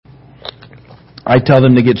I tell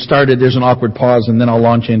them to get started. There's an awkward pause, and then I'll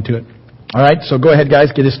launch into it. All right, so go ahead,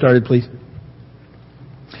 guys. Get us started, please.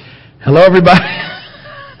 Hello, everybody,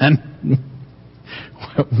 and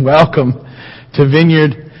welcome to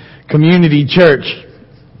Vineyard Community Church.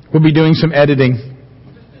 We'll be doing some editing.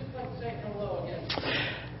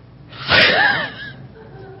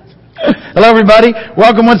 Hello, everybody.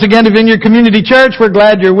 Welcome once again to Vineyard Community Church. We're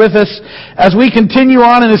glad you're with us as we continue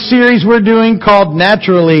on in a series we're doing called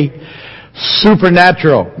Naturally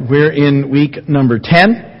Supernatural. We're in week number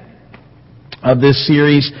 10 of this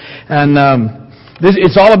series, and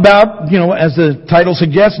it's all about, as the title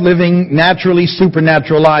suggests, living naturally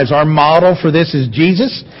supernatural lives. Our model for this is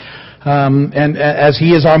Jesus, and as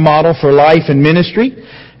He is our model for life and ministry.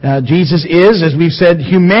 Jesus is, as we've said,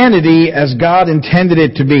 humanity as God intended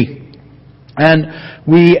it to be. And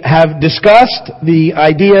we have discussed the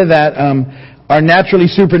idea that our naturally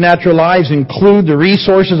supernatural lives include the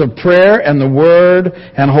resources of prayer and the Word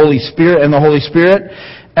and the Holy Spirit.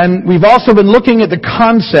 And we've also been looking at the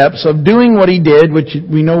concepts of doing what He did, which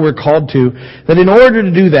we know we're called to, that in order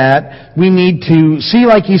to do that, we need to see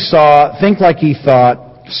like He saw, think like He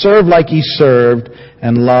thought, serve like He served,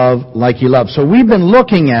 and love like He loved. So we've been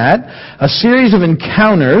looking at a series of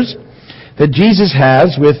encounters that Jesus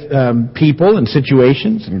has with people and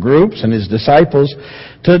situations and groups and His disciples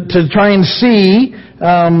to try and see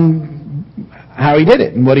how He did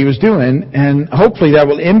it and what He was doing. And hopefully that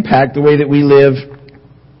will impact the way that we live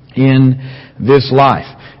in this life.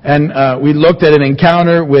 And we looked at an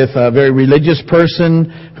encounter with a very religious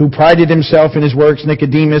person who prided himself in his works,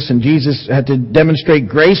 Nicodemus, and Jesus had to demonstrate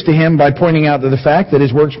grace to him by pointing out to the fact that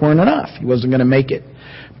his works weren't enough. He wasn't going to make it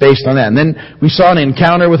based on that. And then we saw an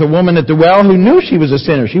encounter with a woman at the well who knew she was a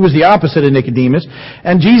sinner. She was the opposite of Nicodemus.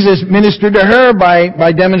 And Jesus ministered to her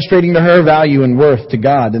by demonstrating to her value and worth to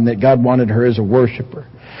God, and that God wanted her as a worshiper.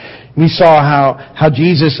 We saw how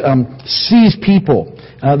Jesus sees people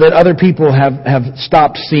that other people have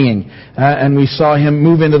stopped seeing. And we saw Him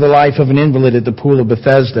move into the life of an invalid at the pool of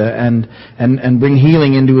Bethesda and bring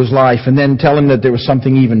healing into his life, and then tell him that there was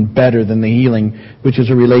something even better than the healing, which is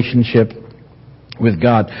a relationship with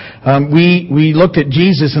God. We looked at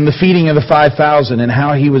Jesus and the feeding of the 5,000 and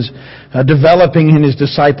how He was developing in His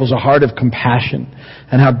disciples a heart of compassion,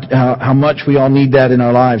 and how much we all need that in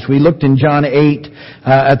our lives. We looked in John 8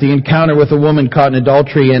 at the encounter with a woman caught in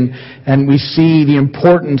adultery, and we see the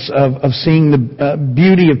importance of seeing the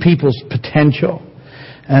beauty of people's potential,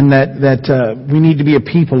 and that we need to be a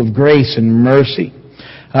people of grace and mercy.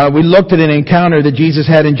 We looked at an encounter that Jesus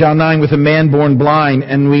had in John 9 with a man born blind,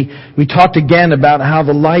 and we talked again about how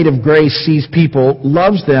the light of grace sees people,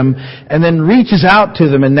 loves them, and then reaches out to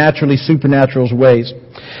them in naturally supernatural ways.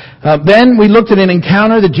 Then we looked at an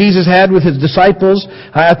encounter that Jesus had with His disciples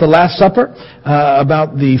at the Last Supper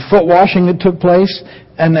about the foot washing that took place,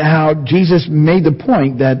 and how Jesus made the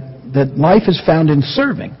point that life is found in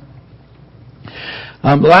serving.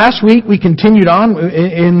 Last week we continued on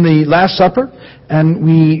in the Last Supper, and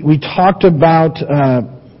we talked about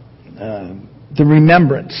the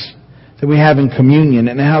remembrance that we have in communion,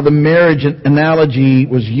 and how the marriage analogy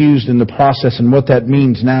was used in the process, and what that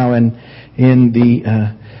means now in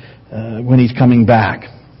the when He's coming back.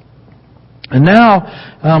 And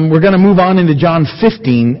now we're going to move on into John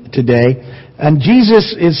 15 today. And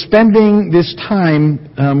Jesus is spending this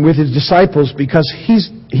time with His disciples because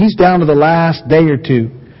He's down to the last day or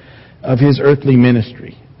two of His earthly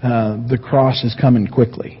ministry. The cross is coming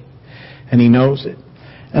quickly, and He knows it.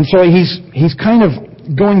 And so He's kind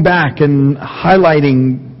of going back and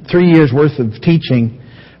highlighting 3 years worth of teaching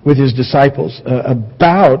with His disciples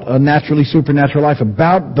about a naturally supernatural life,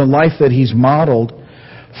 about the life that He's modeled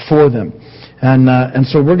for them. And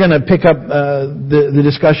so we're going to pick up the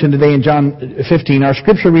discussion today in John 15. Our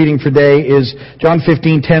scripture reading for today is John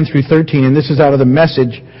 15, 10 through 13, and this is out of the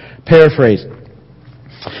Message paraphrase.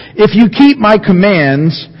 If you keep my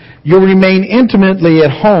commands, you'll remain intimately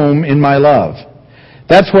at home in my love.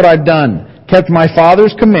 That's what I've done, kept my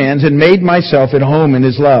Father's commands and made myself at home in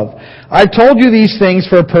His love. I've told you these things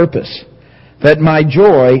for a purpose, that my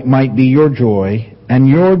joy might be your joy, and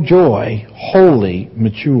your joy wholly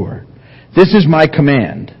mature. This is my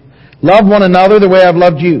command. Love one another the way I've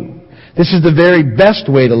loved you. This is the very best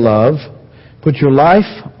way to love. Put your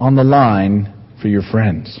life on the line for your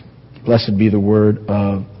friends. Blessed be the word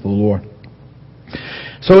of the Lord.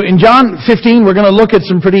 So in John 15, we're going to look at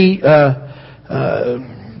some pretty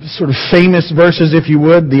sort of famous verses, if you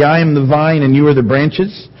would. The I am the vine and you are the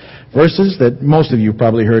branches verses that most of you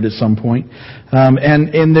probably heard at some point.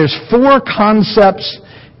 And there's four concepts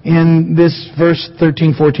in this verse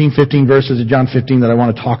 13, 14, 15 verses of John 15 that I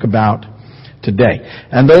want to talk about today.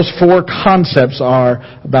 And those 4 concepts are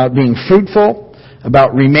about being fruitful,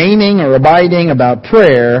 about remaining or abiding, about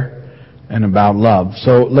prayer, and about love.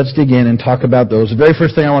 So let's dig in and talk about those. The very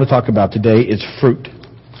first thing I want to talk about today is fruit.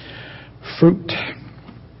 Fruit.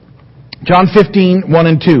 John 15, 1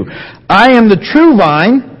 and 2. I am the true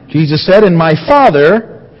vine, Jesus said, and my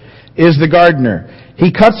Father is the gardener.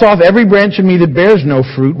 He cuts off every branch of me that bears no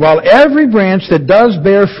fruit, while every branch that does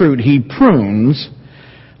bear fruit he prunes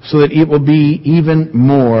so that it will be even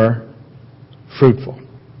more fruitful.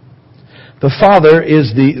 The Father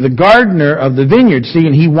is the gardener of the vineyard, see,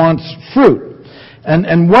 and he wants fruit.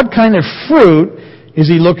 And what kind of fruit is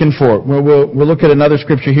he looking for? Well, we'll look at another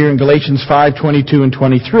scripture here in Galatians 5:22 and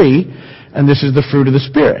 23, and this is the fruit of the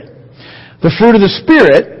Spirit. The fruit of the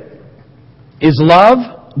Spirit is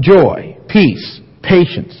love, joy, peace,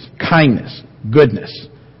 patience, kindness, goodness,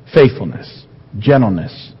 faithfulness,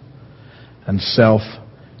 gentleness, and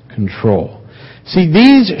self-control. See,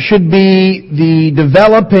 these should be the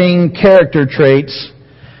developing character traits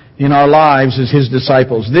in our lives as His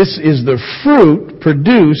disciples. This is the fruit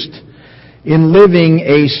produced in living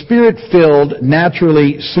a Spirit-filled,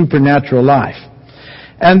 naturally supernatural life.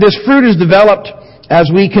 And this fruit is developed as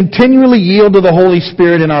we continually yield to the Holy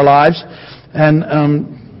Spirit in our lives. And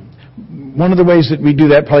one of the ways that we do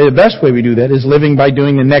that, probably the best way we do that, is living by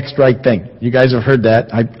doing the next right thing. You guys have heard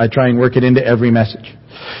that. I try and work it into every message.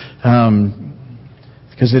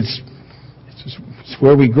 Because it's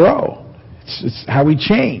where we grow. It's how we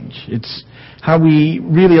change. It's how we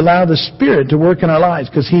really allow the Spirit to work in our lives.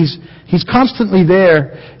 Because He's constantly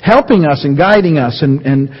there helping us and guiding us.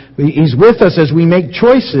 And He's with us as we make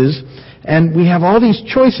choices. And we have all these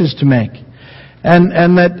choices to make.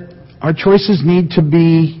 And that our choices need to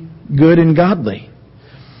be good and godly.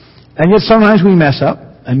 And yet sometimes we mess up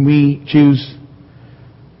and we choose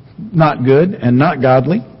not good and not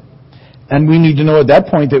godly. And we need to know at that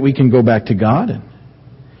point that we can go back to God and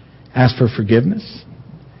ask for forgiveness.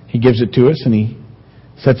 He gives it to us and He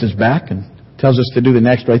sets us back and tells us to do the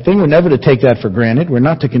next right thing. We're never to take that for granted. We're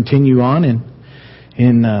not to continue on in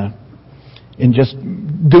just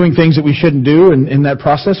doing things that we shouldn't do in that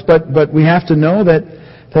process. But we have to know that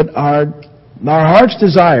our heart's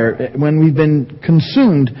desire, when we've been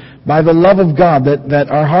consumed by the love of God, that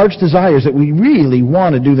our heart's desire is that we really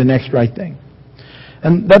want to do the next right thing.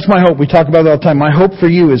 And that's my hope. We talk about it all the time. My hope for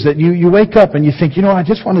you is that you wake up and you think, I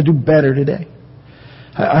just want to do better today.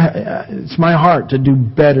 It's my heart to do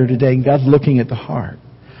better today. God's looking at the heart.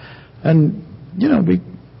 And,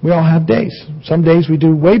 we all have days. Some days we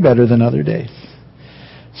do way better than other days.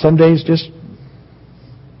 Some days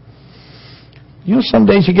some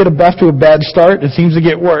days you get off to a bad start, it seems to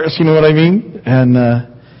get worse, you know what I mean? And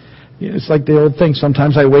it's like the old thing,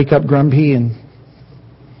 sometimes I wake up grumpy and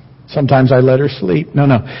sometimes I let her sleep. No.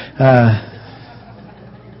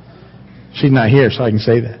 She's not here, so I can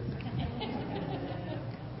say that.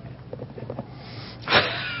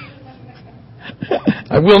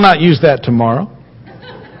 I will not use that tomorrow.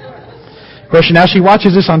 Of course, now she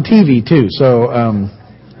watches this on TV too, so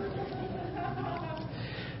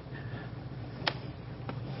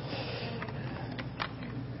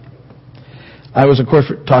I was, of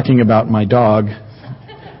course, talking about my dog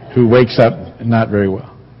who wakes up not very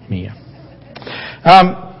well, Mia.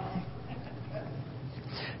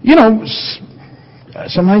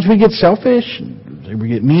 Sometimes we get selfish, we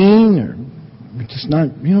get mean, or we just not,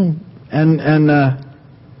 and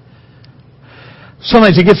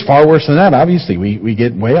sometimes it gets far worse than that. Obviously, we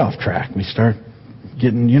get way off track. We start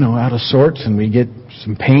getting, out of sorts, and we get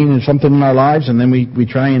some pain or something in our lives, and then we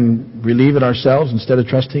try and relieve it ourselves instead of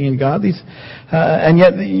trusting in God. And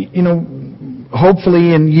yet,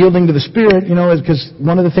 hopefully in yielding to the Spirit, because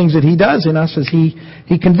one of the things that He does in us is He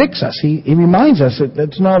convicts us. He reminds us that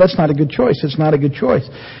that's not a good choice. It's not a good choice.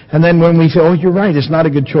 And then when we say, oh, you're right, it's not a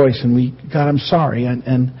good choice, and God, I'm sorry,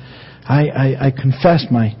 and I confess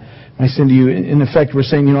my sin to you. In effect, we're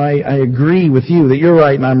saying, I agree with you that you're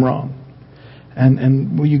right and I'm wrong.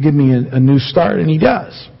 And will you give me a new start? And He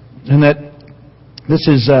does. And that this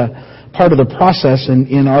is part of the process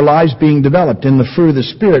in our lives being developed, in the fruit of the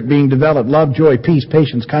Spirit being developed. Love, joy, peace,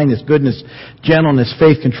 patience, kindness, goodness, gentleness,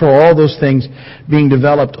 faith, control. All those things being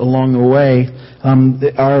developed along the way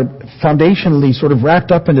are foundationally sort of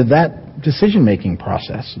wrapped up into that decision-making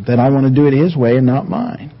process. That I want to do it His way and not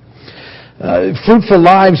mine. Fruitful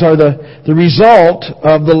lives are the result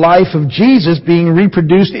of the life of Jesus being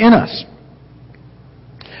reproduced in us.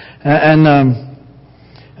 And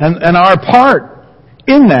our part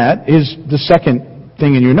in that is the second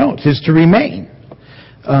thing in your notes, is to remain.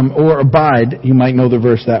 Or abide, you might know the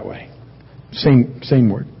verse that way. Same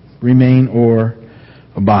word. Remain or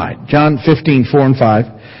abide. John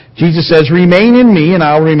 15:4-5. Jesus says, "Remain in me and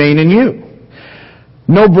I'll remain in you.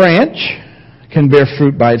 No branch can bear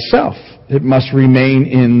fruit by itself. It must remain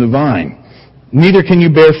in the vine. Neither can you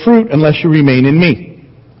bear fruit unless you remain in me.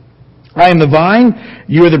 I am the vine,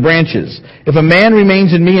 you are the branches. If a man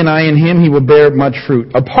remains in me and I in him, he will bear much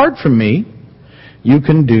fruit. Apart from me, you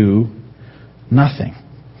can do nothing."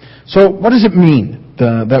 So what does it mean,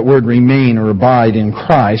 that word remain or abide in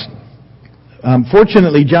Christ?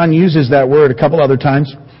 Fortunately, John uses that word a couple other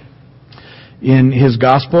times in his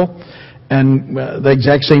gospel, and the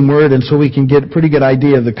exact same word, and so we can get a pretty good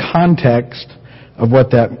idea of the context of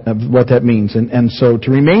what that means. And so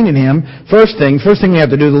to remain in him, first thing we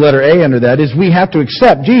have to do, the letter A under that, is we have to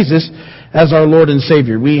accept Jesus as our Lord and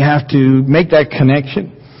Savior. We have to make that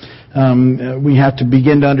connection. We have to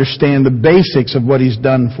begin to understand the basics of what he's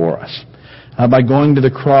done for us. By going to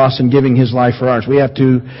the cross and giving his life for ours. We have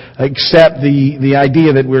to accept the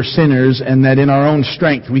idea that we're sinners and that in our own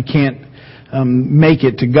strength we can't make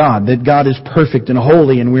it to God. That God is perfect and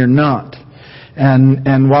holy and we're not.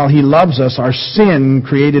 And while he loves us, our sin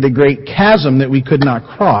created a great chasm that we could not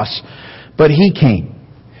cross. But he came,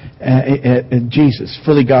 Jesus,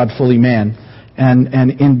 fully God, fully man. And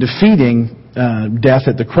in defeating death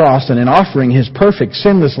at the cross and in offering his perfect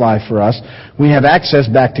sinless life for us, we have access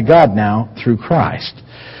back to God now through Christ.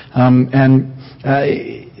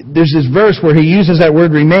 There's this verse where he uses that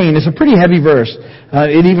word remain. It's a pretty heavy verse.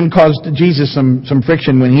 It even caused Jesus some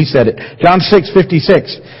friction when he said it. John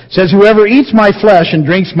 6:56 says, "Whoever eats my flesh and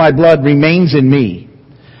drinks my blood remains in me,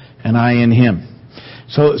 and I in him."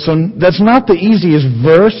 So that's not the easiest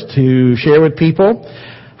verse to share with people.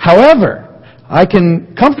 However, I can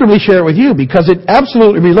comfortably share it with you because it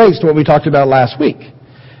absolutely relates to what we talked about last week.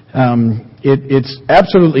 It's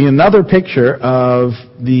absolutely another picture of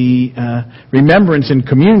the remembrance in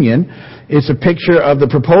communion. It's a picture of the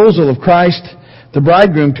proposal of Christ, the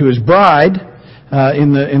bridegroom, to his bride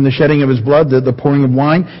in the shedding of his blood, the pouring of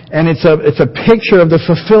wine, and it's a picture of the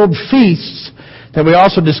fulfilled feasts that we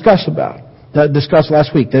also discussed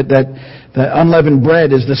last week. That the unleavened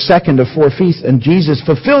bread is the second of 4 feasts, and Jesus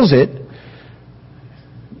fulfills it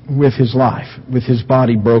with his life, with his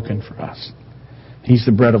body broken for us. He's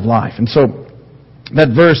the bread of life. And so that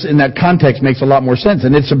verse in that context makes a lot more sense.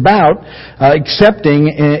 And it's about accepting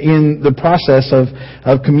in the process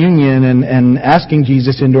of communion and asking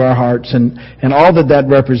Jesus into our hearts and all that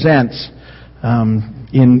represents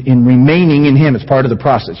in remaining in him. It's part of the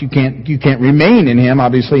process. You can't remain in him,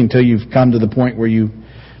 obviously, until you've come to the point where you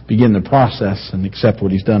begin the process and accept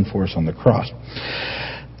what he's done for us on the cross.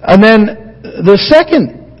 And then the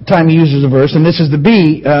second time he uses a verse, and this is the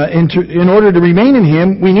B, in order to remain in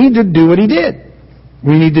him, we need to do what he did.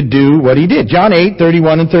 We need to do what he did. John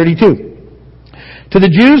 8:31-32. To the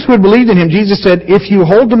Jews who had believed in him, Jesus said, "If you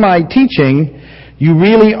hold to my teaching, you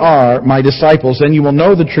really are my disciples, then you will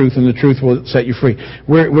know the truth, and the truth will set you free."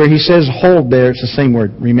 Where he says hold there, it's the same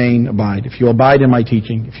word, remain, abide. If you abide in my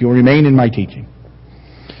teaching, if you remain in my teaching,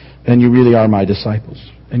 then you really are my disciples.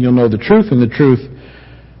 And you'll know the truth, and the truth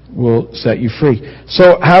will set you free.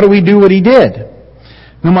 So how do we do what he did?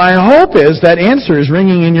 Now my hope is that answer is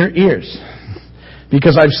ringing in your ears,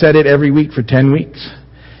 because I've said it every week for 10 weeks.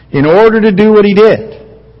 In order to do what he did,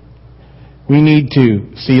 we need to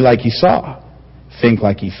see like he saw, think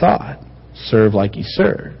like he thought, serve like he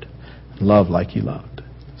served, love like he loved.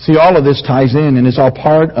 See, all of this ties in, and it's all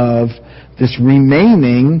part of this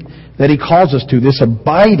remaining that he calls us to, this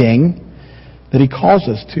abiding that he calls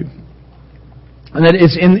us to. And that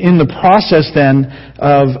it's in the process then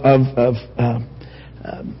of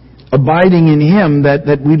abiding in him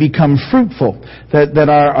that we become fruitful. That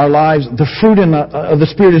our lives, the fruit of the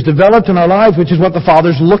Spirit is developed in our lives, which is what the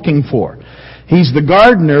Father's looking for. He's the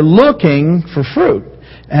gardener looking for fruit.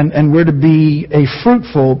 And we're to be a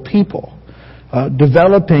fruitful people.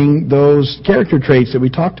 Developing those character traits that we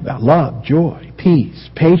talked about. Love, joy, peace,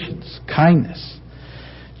 patience, kindness,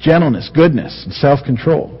 gentleness, goodness, and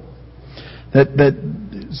self-control.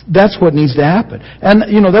 That's what needs to happen. And,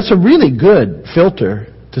 that's a really good filter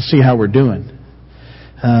to see how we're doing.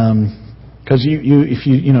 Because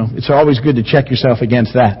it's always good to check yourself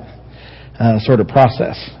against that sort of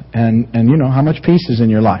process. And how much peace is in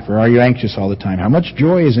your life? Or are you anxious all the time? How much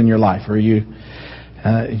joy is in your life? Or are you,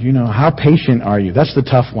 how patient are you? That's the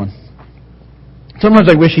tough one. Sometimes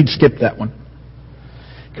I wish he'd skip that one,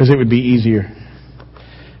 because it would be easier.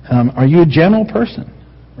 Are you a gentle person?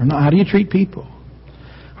 Or not? How do you treat people?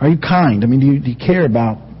 Are you kind? Do you care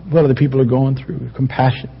about what other people are going through?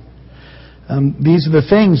 Compassion. These are the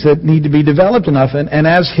things that need to be developed enough, and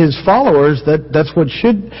as his followers, that's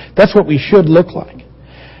what we should look like.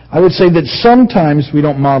 I would say that sometimes we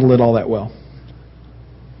don't model it all that well.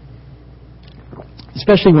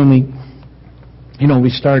 Especially when we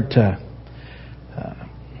start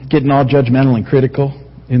getting all judgmental and critical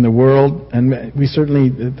in the world, and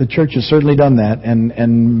the church has certainly done that, and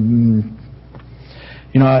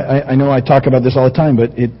I know I talk about this all the time,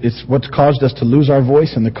 but it's what's caused us to lose our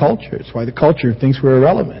voice in the culture. It's why the culture thinks we're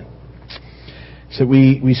irrelevant. So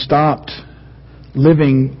we stopped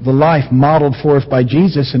living the life modeled for us by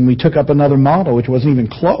Jesus, and we took up another model which wasn't even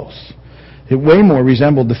close. It way more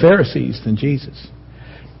resembled the Pharisees than Jesus.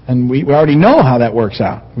 And we already know how that works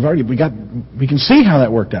out. We can see how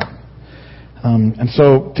that worked out. And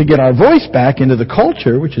so to get our voice back into the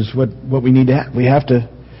culture, which is what we need to have, we have to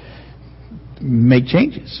make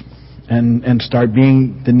changes and start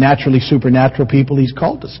being the naturally supernatural people He's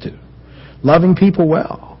called us to. Loving people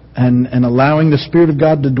well and allowing the Spirit of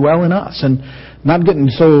God to dwell in us and not getting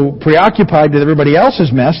so preoccupied with everybody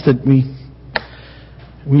else's mess that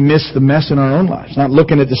we miss the mess in our own lives. Not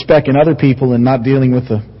looking at the speck in other people and not dealing with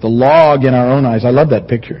the log in our own eyes. I love that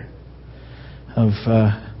picture of,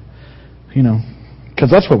 because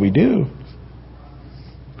that's what we do.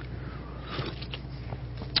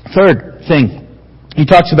 Third thing he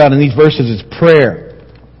talks about in these verses is prayer.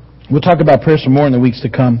 We'll talk about prayer some more in the weeks to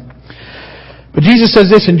come. But Jesus says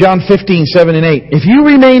this in John 15:7 and 8. If you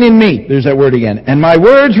remain in me, there's that word again, and my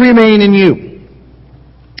words remain in you,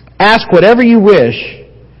 ask whatever you wish,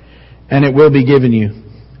 and it will be given you.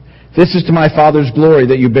 This is to my Father's glory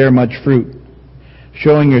that you bear much fruit,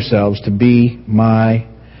 showing yourselves to be my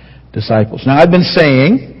disciples. Now, I've been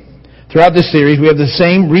saying throughout this series, we have the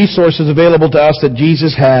same resources available to us that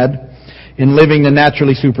Jesus had in living the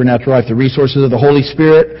naturally supernatural life. The resources of the Holy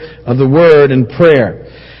Spirit, of the Word, and prayer.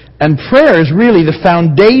 And prayer is really the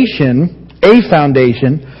foundation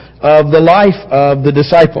of the life of the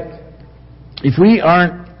disciple. If we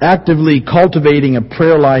aren't actively cultivating a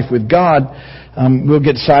prayer life with God, we'll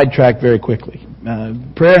get sidetracked very quickly.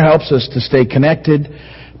 Prayer helps us to stay connected.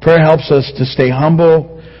 Prayer helps us to stay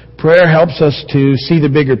humble. Prayer helps us to see the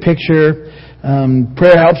bigger picture.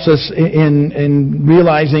 Prayer helps us in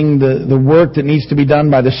realizing the work that needs to be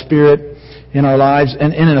done by the Spirit in our lives.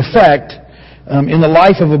 And in effect, in the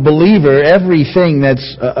life of a believer, everything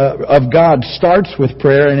that's of God starts with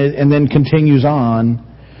prayer and then continues on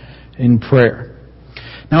in prayer.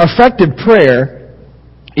 Now, effective prayer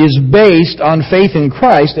is based on faith in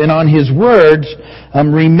Christ and on His words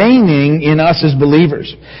remaining in us as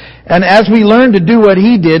believers. And as we learn to do what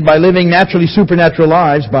He did by living naturally supernatural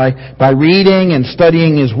lives, by reading and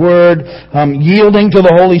studying His Word, yielding to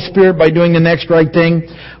the Holy Spirit by doing the next right thing,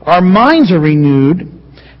 our minds are renewed,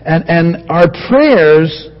 and our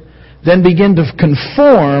prayers then begin to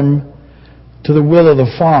conform to the will of the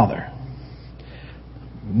Father.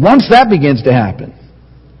 Once that begins to happen,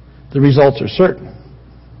 the results are certain.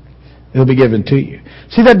 They'll be given to you.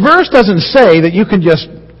 See, that verse doesn't say that you can just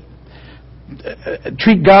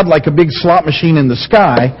treat God like a big slot machine in the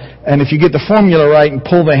sky, and if you get the formula right and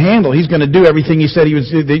pull the handle, He's going to do everything He said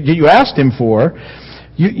that you asked Him for.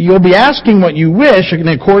 You'll be asking what you wish in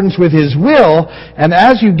accordance with His will, and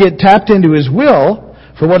as you get tapped into His will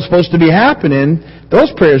for what's supposed to be happening,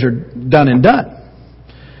 those prayers are done and done.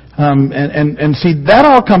 And see, that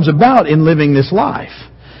all comes about in living this life.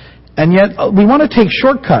 And yet, we want to take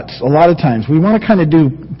shortcuts a lot of times. We want to kind of do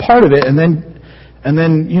part of it and then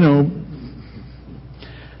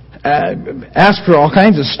ask for all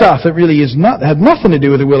kinds of stuff that really had nothing to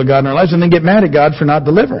do with the will of God in our lives, and then get mad at God for not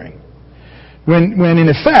delivering. When in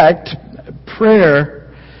effect,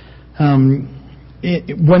 prayer, when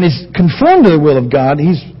it's conformed to the will of God,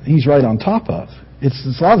 He's right on top of. It's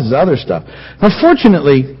a lot of this other stuff.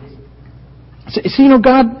 Unfortunately, see,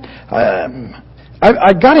 God,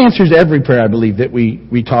 God answers every prayer, I believe, that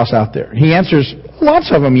we toss out there. He answers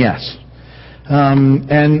lots of them, yes,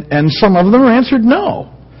 and some of them are answered no.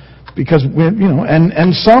 Because,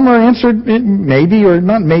 and some are answered maybe, or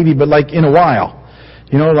not maybe, but like in a while.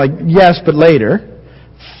 Like yes, but later.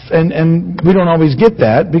 And we don't always get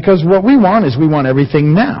that, because what we want is we want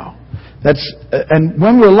everything now. And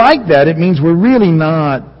when we're like that, it means we're really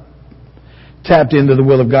not tapped into the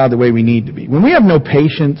will of God the way we need to be. When we have no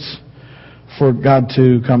patience for God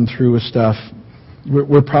to come through with stuff,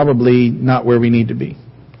 we're probably not where we need to be.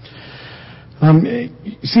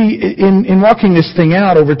 See, in walking this thing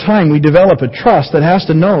out over time, we develop a trust that has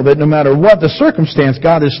to know that no matter what the circumstance,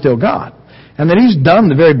 God is still God. And that He's done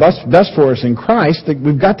the very best for us in Christ, that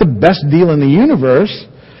we've got the best deal in the universe.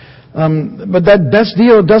 But that best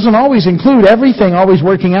deal doesn't always include everything always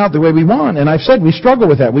working out the way we want. And I've said we struggle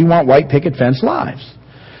with that. We want white picket fence lives.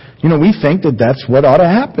 we think that that's what ought to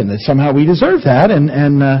happen, that somehow we deserve that, and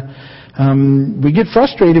we get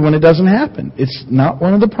frustrated when it doesn't happen. It's not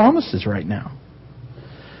one of the promises right now.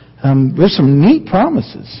 There's some neat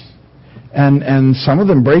promises, and some of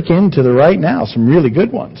them break into the right now, some really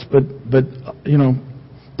good ones. But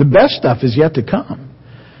the best stuff is yet to come.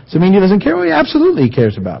 So he doesn't care? Well, absolutely he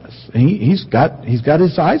cares about us. He's got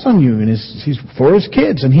his eyes on you, and he's for his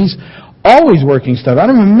kids, and he's always working stuff out.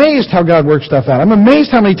 I'm amazed how God works stuff out. I'm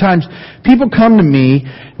amazed how many times people come to me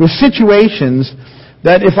with situations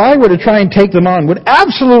that if I were to try and take them on would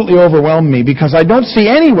absolutely overwhelm me because I don't see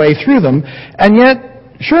any way through them, and yet,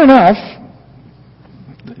 sure enough,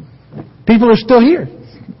 people are still here.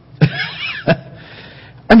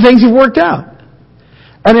 And things have worked out.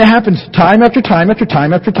 And it happens time after time after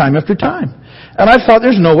time after time after time. And I thought,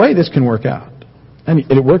 there's no way this can work out. And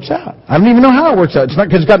it works out. I don't even know how it works out. It's not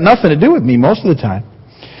because it's got nothing to do with me most of the time.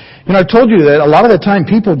 I've told you that a lot of the time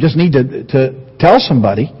people just need to tell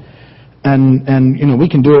somebody, and we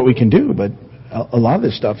can do what we can do, but a lot of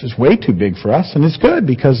this stuff is way too big for us, and it's good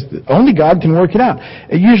because only God can work it out.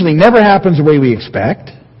 It usually never happens the way we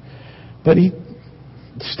expect, but He's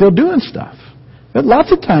still doing stuff. But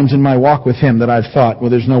lots of times in my walk with Him that I've thought, well,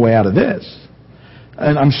 there's no way out of this.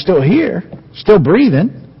 And I'm still here, still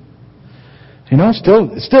breathing,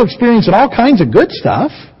 still experiencing all kinds of good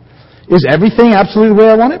stuff. Is everything absolutely the way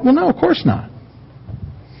I want it? Well, no, of course not.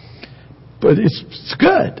 But it's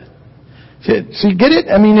good. So you get it?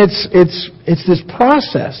 It's this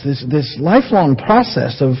process, this lifelong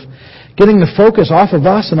process of getting the focus off of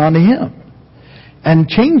us and onto Him. And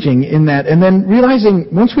changing in that, and then realizing,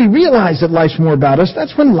 once we realize that life's more about us,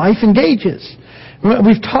 that's when life engages.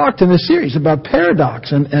 We've talked in this series about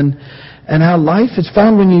paradox and how life is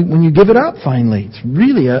found when you give it up finally. It's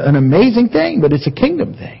really an amazing thing, but it's a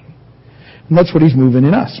kingdom thing. And that's what He's moving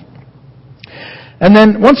in us. And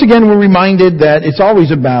then, once again, we're reminded that it's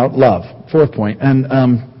always about love. Fourth point. And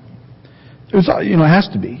it has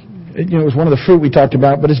to be. It was one of the fruit we talked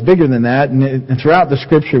about, but it's bigger than that. And throughout the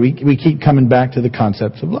Scripture, we keep coming back to the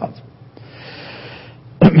concepts of love.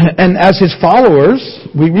 And as His followers,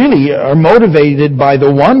 we really are motivated by the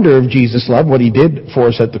wonder of Jesus' love, what He did for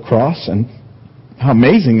us at the cross, and how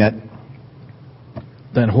amazing that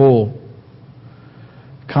whole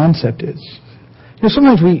concept is.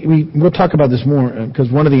 Sometimes we'll talk about this more, because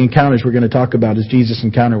one of the encounters we're going to talk about is Jesus'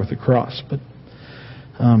 encounter with the cross. But,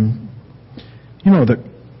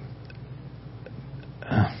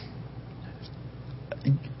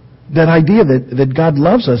 that idea that God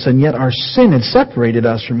loves us and yet our sin had separated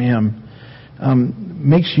us from Him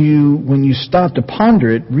makes you, when you stop to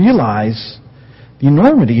ponder it, realize the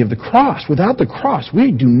enormity of the cross. Without the cross,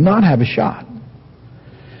 we do not have a shot.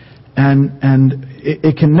 And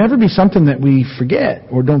it can never be something that we forget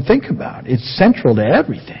or don't think about. It's central to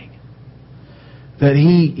everything. That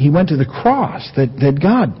He went to the cross, that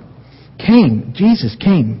God came, Jesus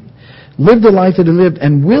came, lived the life that He lived,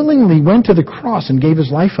 and willingly went to the cross and gave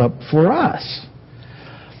His life up for us.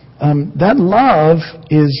 That love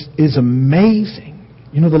is amazing.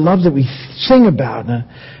 The love that we sing about.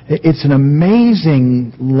 It's an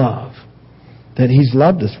amazing love that He's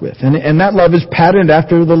loved us with. And that love is patterned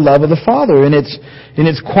after the love of the Father in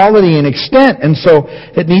its quality and extent. And so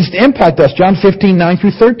it needs to impact us. John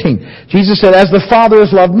 15:9-13. Jesus said, "As the Father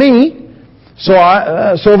has loved me, so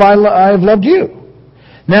have I have loved you.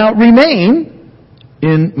 Now remain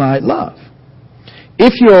in my love.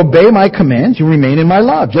 If you obey my commands, you remain in my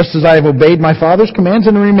love, just as I have obeyed my Father's commands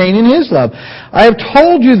and remain in His love. I have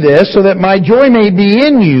told you this so that my joy may be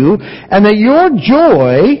in you and that your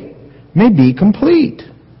joy may be complete.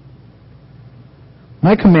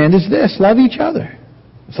 My command is this, love each other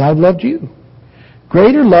as I have loved you.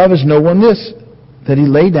 Greater love is no one this, that He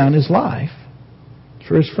laid down His life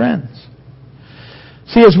for His friends."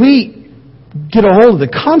 See, as we get a hold of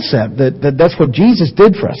the concept that's what Jesus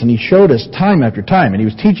did for us, and He showed us time after time, and He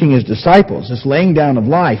was teaching His disciples this laying down of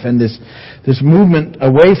life and this movement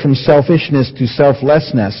away from selfishness to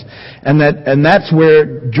selflessness, and that's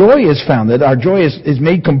where joy is found, that our joy is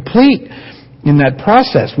made complete in that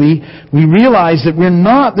process. We realize that we're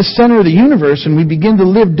not the center of the universe, and we begin to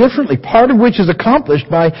live differently, part of which is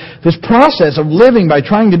accomplished by this process of living by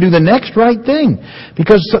trying to do the next right thing,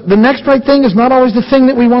 because the next right thing is not always the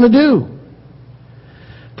thing that we want to do.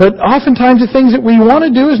 But oftentimes the things that we want to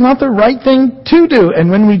do is not the right thing to do. And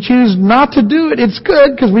when we choose not to do it, it's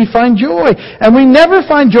good because we find joy. And we never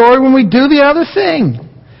find joy when we do the other thing.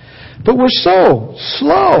 But we're so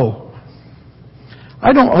slow.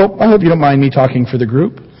 I hope you don't mind me talking for the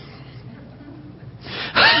group.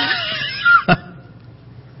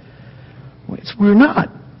 We're not.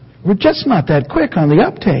 We're just not that quick on the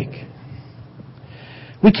uptake.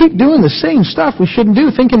 We keep doing the same stuff we shouldn't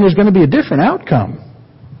do, thinking there's going to be a different outcome.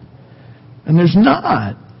 And there's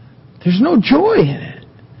not. There's no joy in it.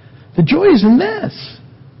 The joy is in this.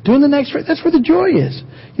 Doing the next right. That's where the joy is.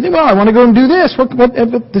 You think, well, I want to go and do this.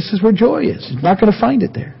 This is where joy is. You're not going to find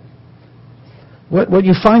it there. What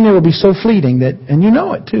you find there will be so fleeting that, and you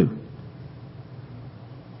know it too.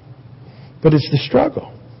 But it's the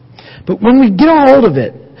struggle. But when we get a hold of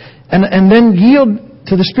it, and then yield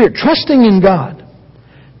to the Spirit, trusting in God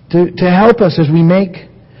to help us as we make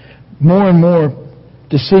more and more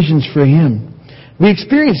decisions for Him, we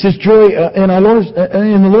experience this joy in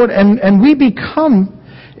the Lord, and we become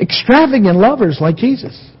extravagant lovers like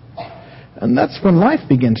Jesus. And that's when life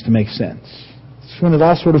begins to make sense. It's when it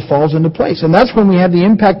all sort of falls into place. And that's when we have the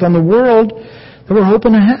impact on the world that we're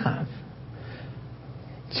hoping to have.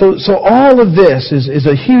 So all of this is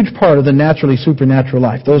a huge part of the naturally supernatural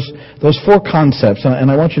life. Those four concepts, and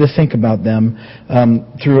I want you to think about them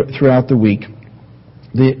throughout the week.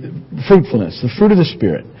 The fruitfulness, the fruit of the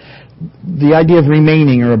Spirit. The idea of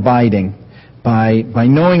remaining or abiding by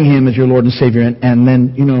knowing Him as your Lord and Savior, and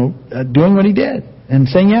then doing what He did and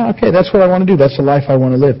saying, yeah, okay, that's what I want to do. That's the life I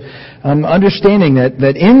want to live. Understanding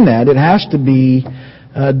that in that it has to be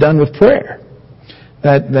done with prayer.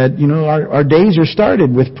 That our days are started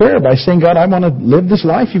with prayer by saying, God, I want to live this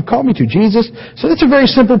life You've called me to. Jesus. So that's a very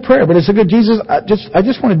simple prayer, but it's a good Jesus. I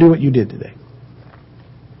just want to do what You did today.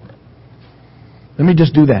 Let me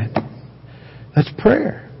just do that. That's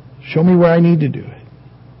prayer. Show me where I need to do it.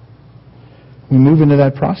 We move into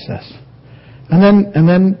that process. And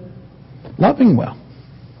then loving well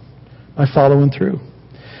by following through.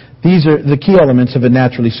 These are the key elements of a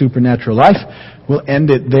naturally supernatural life. We'll end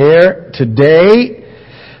it there today.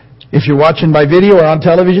 If you're watching by video or on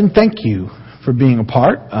television, thank you for being a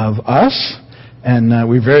part of us. And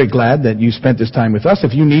we're very glad that you spent this time with us.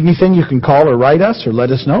 If you need anything, you can call or write us or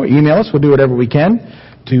let us know. Email us. We'll do whatever we can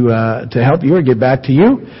to help you or get back to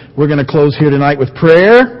you. We're going to close here tonight with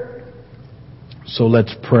prayer. So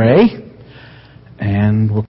let's pray. And we'll